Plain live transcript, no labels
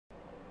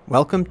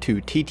Welcome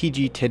to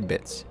TTG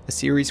Tidbits, a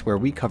series where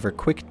we cover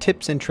quick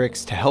tips and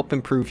tricks to help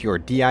improve your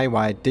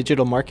DIY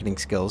digital marketing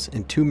skills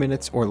in 2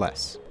 minutes or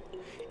less.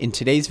 In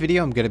today's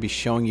video, I'm going to be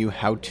showing you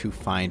how to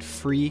find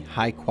free,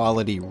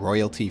 high-quality,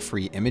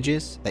 royalty-free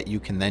images that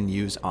you can then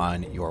use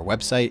on your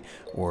website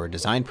or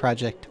design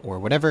project or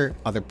whatever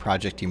other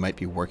project you might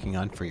be working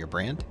on for your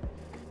brand.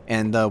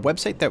 And the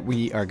website that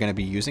we are going to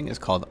be using is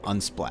called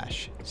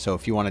Unsplash. So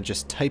if you want to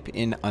just type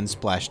in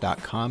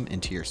unsplash.com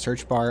into your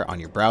search bar on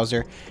your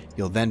browser,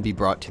 you'll then be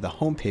brought to the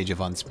homepage of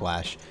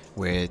Unsplash,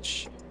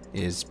 which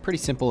is pretty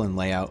simple in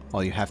layout.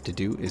 All you have to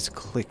do is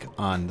click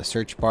on the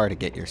search bar to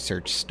get your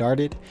search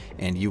started,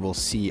 and you will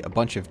see a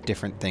bunch of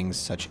different things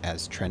such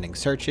as trending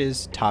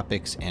searches,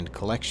 topics, and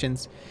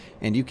collections.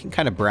 And you can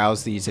kind of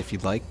browse these if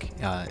you'd like.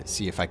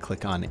 See, if I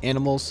click on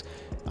animals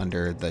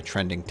under the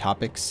trending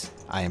topics,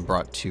 I am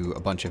brought to a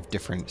bunch of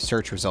different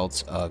search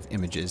results of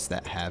images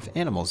that have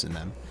animals in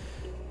them.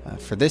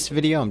 For this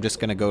video, I'm just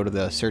going to go to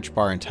the search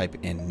bar and type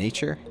in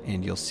nature,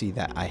 and you'll see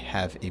that I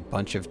have a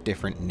bunch of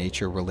different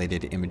nature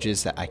related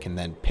images that I can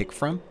then pick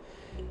from.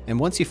 And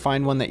once you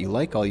find one that you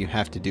like, all you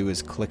have to do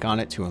is click on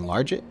it to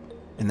enlarge it.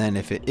 And then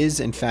if it is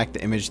in fact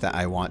the image that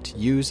I want to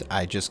use,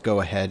 I just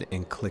go ahead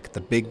and click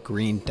the big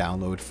green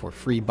download for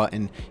free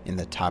button in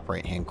the top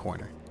right hand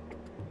corner.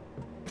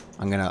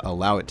 I'm going to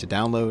allow it to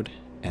download,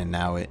 and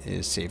now it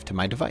is saved to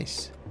my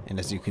device. And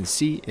as you can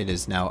see, it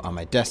is now on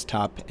my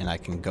desktop, and I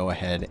can go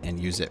ahead and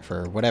use it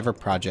for whatever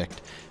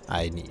project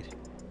I need.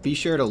 Be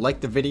sure to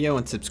like the video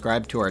and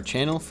subscribe to our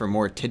channel for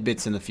more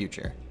tidbits in the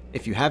future.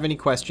 If you have any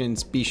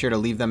questions, be sure to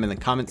leave them in the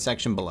comment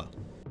section below.